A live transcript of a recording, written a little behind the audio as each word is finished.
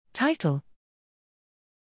Title: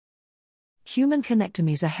 Human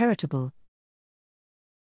connectomes are heritable.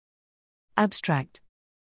 Abstract: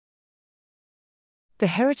 The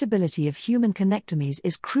heritability of human connectomes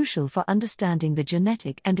is crucial for understanding the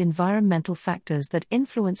genetic and environmental factors that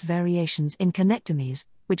influence variations in connectomes,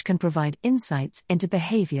 which can provide insights into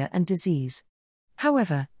behavior and disease.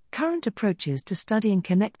 However, current approaches to studying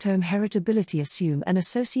connectome heritability assume an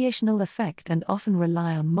associational effect and often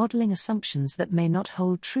rely on modeling assumptions that may not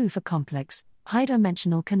hold true for complex,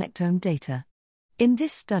 high-dimensional connectome data. In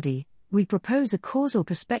this study, we propose a causal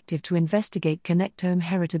perspective to investigate connectome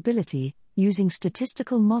heritability, using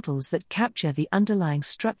statistical models that capture the underlying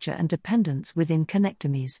structure and dependence within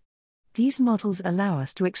connectomes. These models allow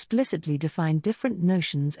us to explicitly define different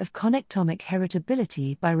notions of connectomic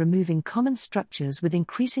heritability by removing common structures with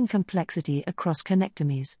increasing complexity across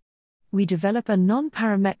connectomes. We develop a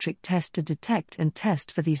non-parametric test to detect and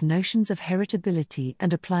test for these notions of heritability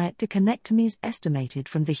and apply it to connectomes estimated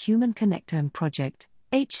from the Human Connectome Project,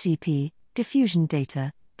 HCP, diffusion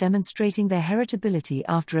data, demonstrating their heritability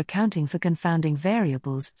after accounting for confounding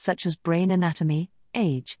variables such as brain anatomy,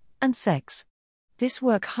 age, and sex. This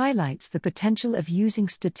work highlights the potential of using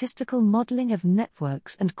statistical modeling of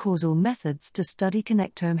networks and causal methods to study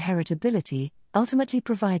connectome heritability, ultimately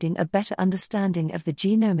providing a better understanding of the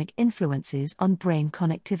genomic influences on brain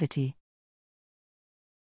connectivity.